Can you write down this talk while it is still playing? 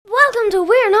And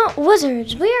we're not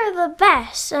wizards. We are the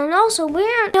best. And also,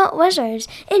 we're not wizards.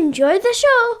 Enjoy the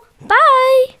show.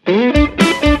 Bye.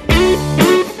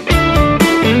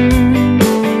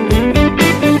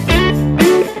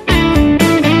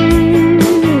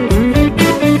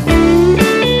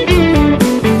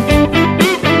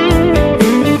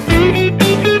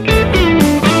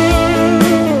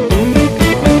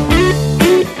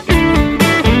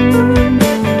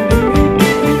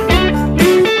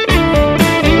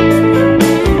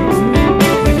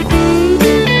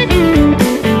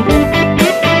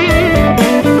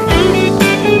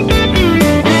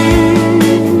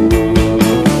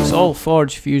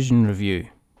 Forge Fusion Review,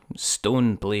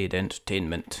 Stone Blade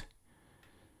Entertainment.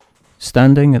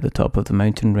 Standing at the top of the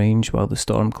mountain range while the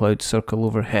storm clouds circle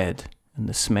overhead and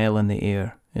the smell in the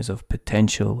air is of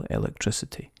potential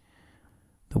electricity.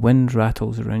 The wind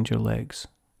rattles around your legs,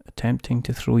 attempting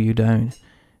to throw you down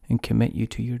and commit you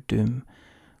to your doom,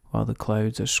 while the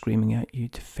clouds are screaming at you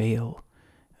to fail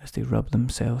as they rub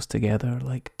themselves together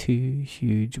like two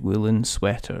huge woolen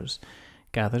sweaters,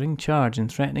 gathering charge and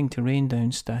threatening to rain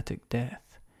down static death.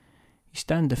 You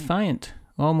stand defiant,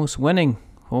 almost winning,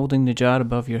 holding the jar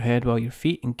above your head while your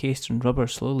feet, encased in rubber,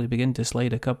 slowly begin to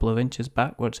slide a couple of inches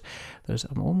backwards. There's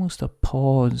almost a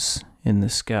pause in the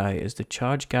sky as the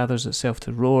charge gathers itself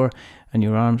to roar and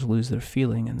your arms lose their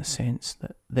feeling in the sense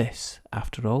that this,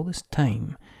 after all this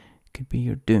time, could be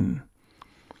your doom.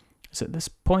 It's at this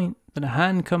point that a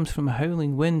hand comes from a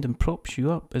howling wind and props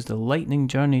you up as the lightning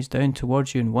journeys down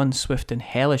towards you in one swift and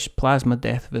hellish plasma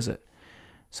death visit.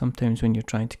 Sometimes when you're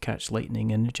trying to catch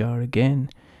lightning in a jar again,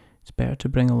 it's better to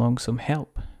bring along some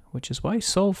help, which is why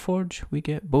SolveForge we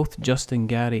get both Justin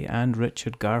Gary and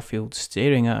Richard Garfield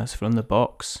staring at us from the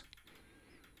box.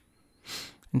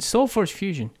 In SolveForge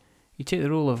Fusion, you take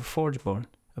the role of a Forgeborn,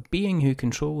 a being who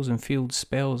controls and fields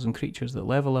spells and creatures that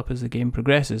level up as the game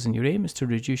progresses, and your aim is to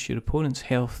reduce your opponent's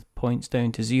health points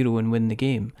down to 0 and win the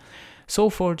game.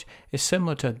 SolveForge is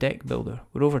similar to a deck builder,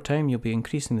 where over time you'll be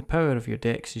increasing the power of your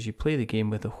decks as you play the game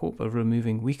with the hope of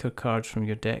removing weaker cards from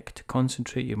your deck to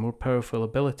concentrate your more powerful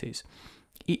abilities.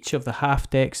 Each of the half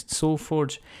decks in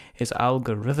SolveForge is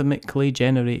algorithmically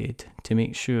generated to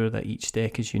make sure that each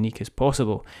deck is unique as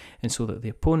possible, and so that the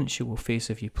opponents you will face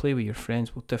if you play with your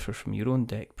friends will differ from your own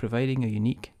deck, providing a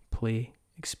unique play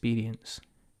experience.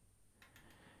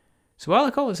 So while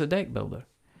I call this a deck builder,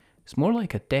 it's more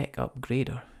like a deck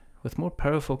upgrader, with more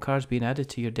powerful cards being added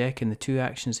to your deck in the 2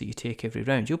 actions that you take every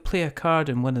round. You'll play a card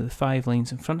in one of the 5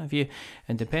 lanes in front of you,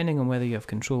 and depending on whether you have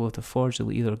control of the forge,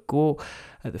 you'll either go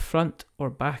at the front or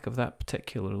back of that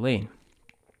particular lane.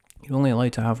 You're only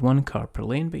allowed to have 1 card per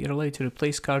lane, but you're allowed to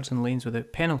replace cards in lanes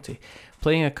without penalty.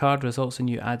 Playing a card results in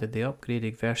you added the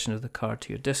upgraded version of the card to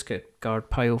your discard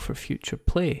pile for future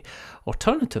play.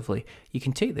 Alternatively, you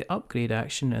can take the upgrade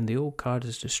action and the old card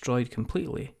is destroyed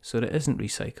completely, so that it isn't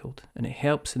recycled, and it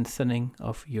helps in thinning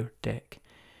of your deck.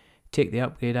 Take the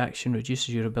upgrade action reduces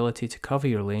your ability to cover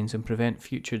your lanes and prevent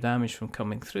future damage from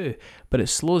coming through, but it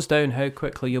slows down how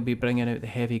quickly you'll be bringing out the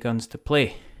heavy guns to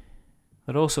play.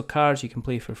 There are also cards you can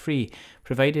play for free,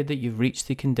 provided that you've reached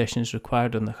the conditions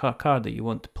required on the card that you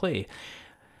want to play.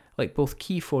 Like both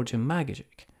Keyforge and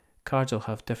Magic, cards will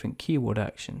have different keyword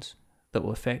actions that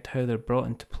will affect how they're brought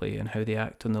into play and how they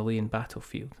act on the lane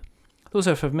battlefield. Those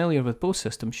who are familiar with both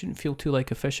systems shouldn't feel too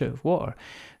like a fish out of water.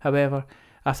 However,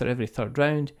 after every 3rd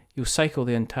round, you'll cycle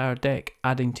the entire deck,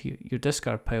 adding to your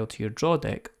discard pile to your draw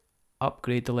deck,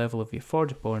 upgrade the level of your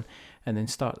Forgeborn, and then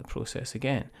start the process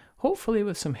again, hopefully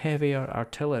with some heavier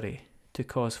artillery to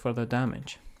cause further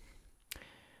damage.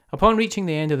 Upon reaching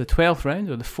the end of the 12th round,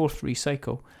 or the 4th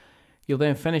recycle, you'll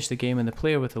then finish the game and the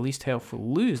player with the least health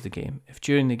will lose the game. If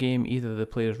during the game either the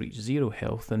players reach 0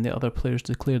 health, then the other players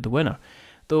declared the winner,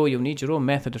 though you'll need your own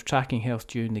method of tracking health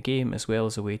during the game as well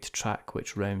as a way to track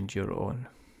which round you're on.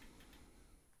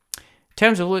 In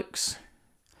terms of looks,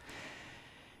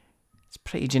 it's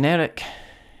pretty generic.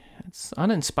 It's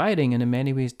uninspiring and in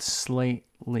many ways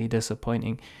slightly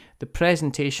disappointing. The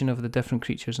presentation of the different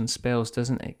creatures and spells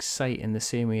doesn't excite in the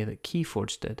same way that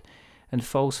Keyforge did, and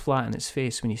falls flat in its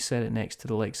face when you set it next to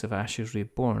the likes of Ashes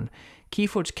Reborn.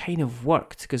 Keyforge kind of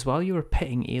worked, because while you were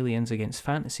pitting aliens against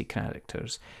fantasy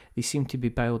characters, they seemed to be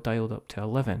dialed up to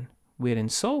 11, where in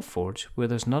SolveForge, where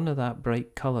there's none of that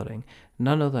bright colouring,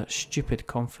 none of that stupid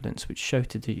confidence which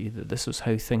shouted at you that this was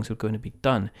how things were going to be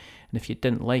done, and if you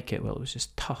didn't like it, well, it was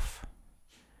just tough.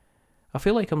 I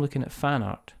feel like I'm looking at fan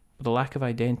art, with a lack of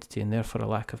identity and therefore a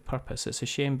lack of purpose. It's a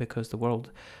shame because the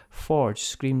world Forge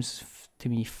screams to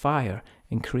me fire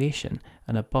and creation,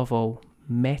 and above all,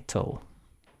 metal.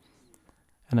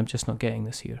 And I'm just not getting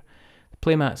this here. The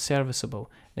Playmat's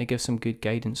serviceable, and it gives some good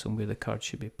guidance on where the cards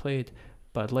should be played,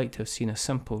 but I'd like to have seen a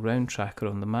simple round tracker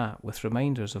on the mat with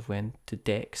reminders of when to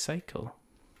deck cycle.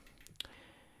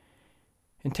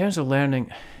 In terms of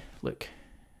learning, look,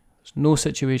 there's no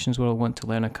situations where I want to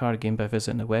learn a card game by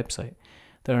visiting a website.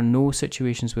 There are no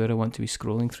situations where I want to be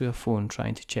scrolling through a phone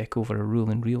trying to check over a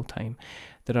rule in real time.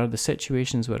 There are the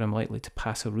situations where I'm likely to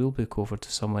pass a rulebook over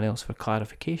to someone else for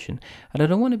clarification, and I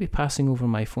don't want to be passing over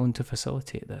my phone to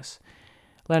facilitate this.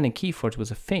 Learning Keyforge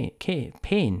was a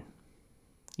pain.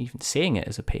 Even saying it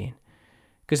is a pain.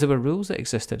 Because there were rules that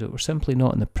existed that were simply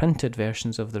not in the printed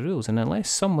versions of the rules, and unless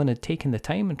someone had taken the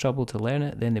time and trouble to learn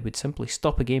it, then they would simply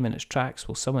stop a game in its tracks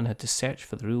while someone had to search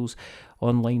for the rules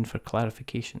online for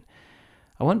clarification.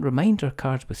 I want reminder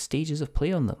cards with stages of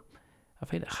play on them. I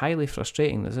find it highly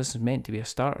frustrating that this is meant to be a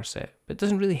starter set, but it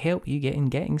doesn't really help you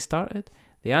getting started.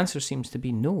 The answer seems to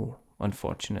be no,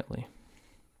 unfortunately.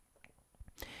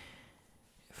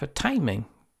 For timing,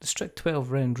 the strict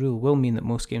 12-round rule will mean that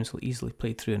most games will easily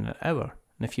play through in an hour,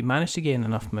 and if you manage to gain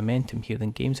enough momentum here,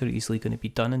 then games are easily going to be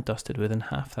done and dusted within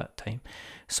half that time.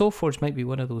 Soulforge might be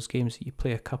one of those games that you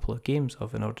play a couple of games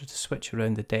of in order to switch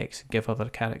around the decks and give other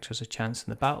characters a chance in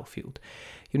the battlefield.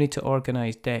 You need to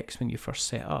organise decks when you first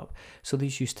set up, so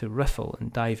these used to riffle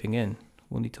and diving in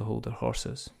will need to hold their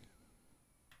horses.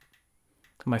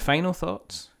 My final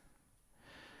thoughts?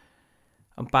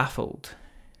 I'm baffled.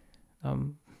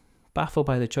 Baffled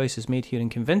by the choices made here and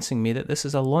convincing me that this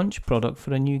is a launch product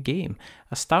for a new game,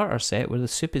 a starter set where the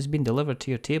soup is being delivered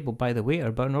to your table by the waiter,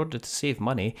 but in order to save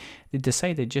money, they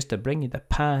decided just to bring you the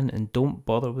pan and don't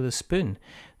bother with a spoon,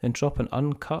 then drop an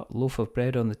uncut loaf of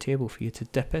bread on the table for you to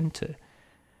dip into.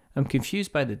 I'm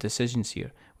confused by the decisions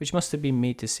here, which must have been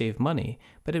made to save money,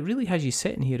 but it really has you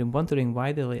sitting here and wondering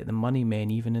why they let the money men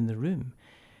even in the room.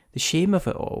 The shame of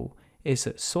it all is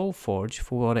that Soulforge,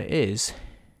 for what it is,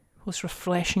 was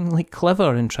refreshingly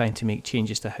clever in trying to make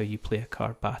changes to how you play a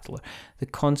card battler. The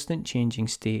constant changing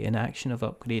state and action of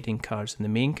upgrading cards and the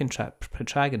main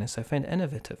protagonist I find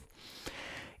innovative.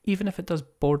 Even if it does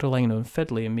borderline on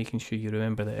fiddly and making sure you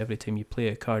remember that every time you play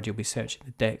a card you'll be searching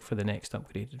the deck for the next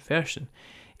upgraded version.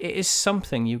 It is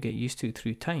something you'll get used to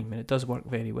through time, and it does work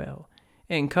very well.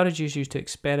 It encourages you to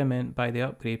experiment by the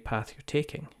upgrade path you're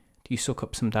taking. Do you soak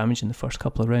up some damage in the first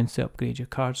couple of rounds to upgrade your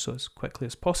cards so as quickly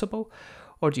as possible?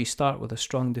 Or do you start with a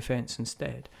strong defense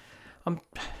instead? I'm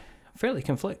fairly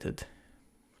conflicted.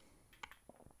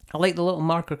 I like the little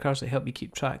marker cards that help you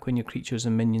keep track when your creatures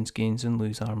and minions gains and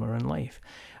lose armor and life.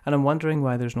 And I'm wondering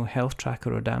why there's no health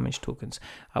tracker or damage tokens.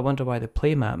 I wonder why the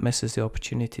playmat misses the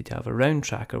opportunity to have a round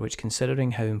tracker, which,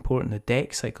 considering how important the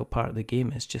deck cycle part of the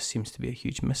game is, just seems to be a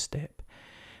huge misstep.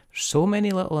 There's so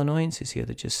many little annoyances here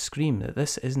that just scream that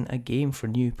this isn't a game for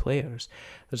new players.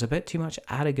 There's a bit too much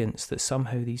arrogance that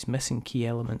somehow these missing key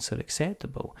elements are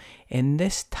acceptable. In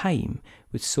this time,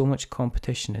 with so much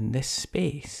competition in this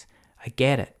space, I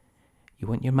get it. You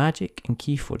want your Magic and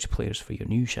Keyforge players for your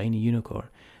new shiny unicorn.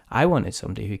 I wanted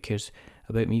somebody who cares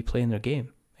about me playing their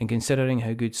game. And considering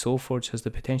how good Soulforge has the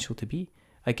potential to be,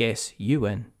 I guess you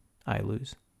win, I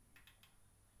lose.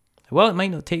 While it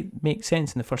might not make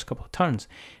sense in the first couple of turns,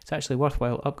 it's actually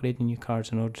worthwhile upgrading your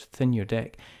cards in order to thin your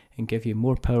deck and give you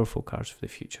more powerful cards for the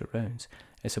future rounds.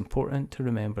 It's important to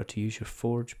remember to use your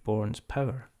Forgeborn's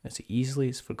power, as it easily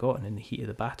is forgotten in the heat of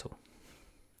the battle.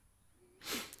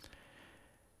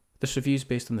 This review is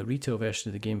based on the retail version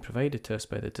of the game provided to us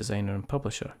by the designer and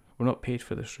publisher. We're not paid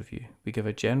for this review. We give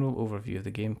a general overview of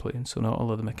the gameplay, and so not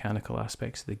all of the mechanical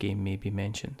aspects of the game may be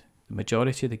mentioned. The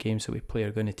majority of the games that we play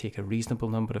are going to take a reasonable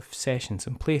number of sessions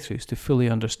and playthroughs to fully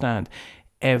understand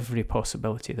every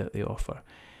possibility that they offer.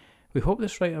 We hope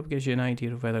this write-up gives you an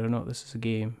idea of whether or not this is a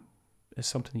game is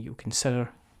something that you'll consider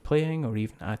playing or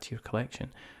even add to your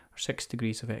collection. Our 6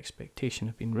 degrees of expectation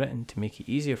have been written to make it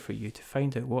easier for you to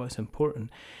find out what is important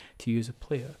to you as a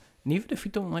player. And even if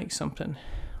you don't like something,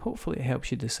 hopefully it helps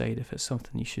you decide if it's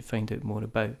something you should find out more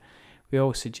about. We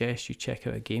always suggest you check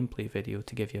out a gameplay video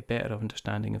to give you a better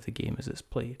understanding of the game as it's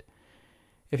played.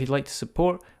 If you'd like to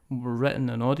support more written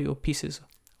and audio pieces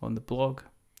on the blog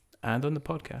and on the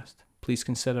podcast, please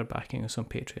consider backing us on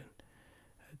Patreon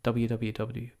at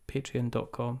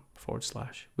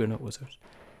www.patreon.com/We're Not Wizards.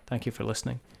 Thank you for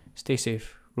listening. Stay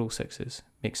safe, roll sixes,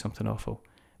 make something awful,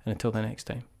 and until the next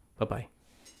time, bye-bye.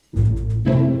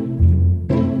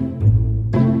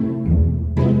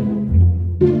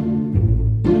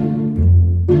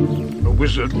 A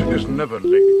wizard is never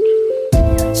late.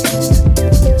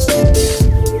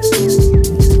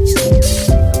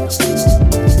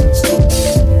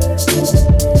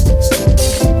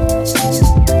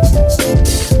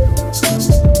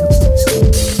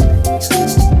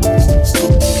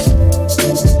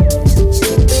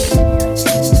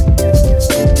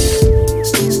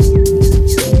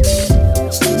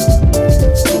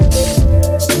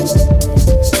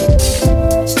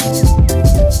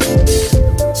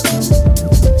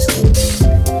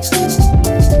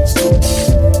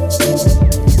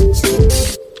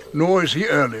 Nor is he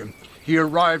early. He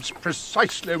arrives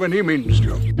precisely when he means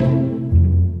to.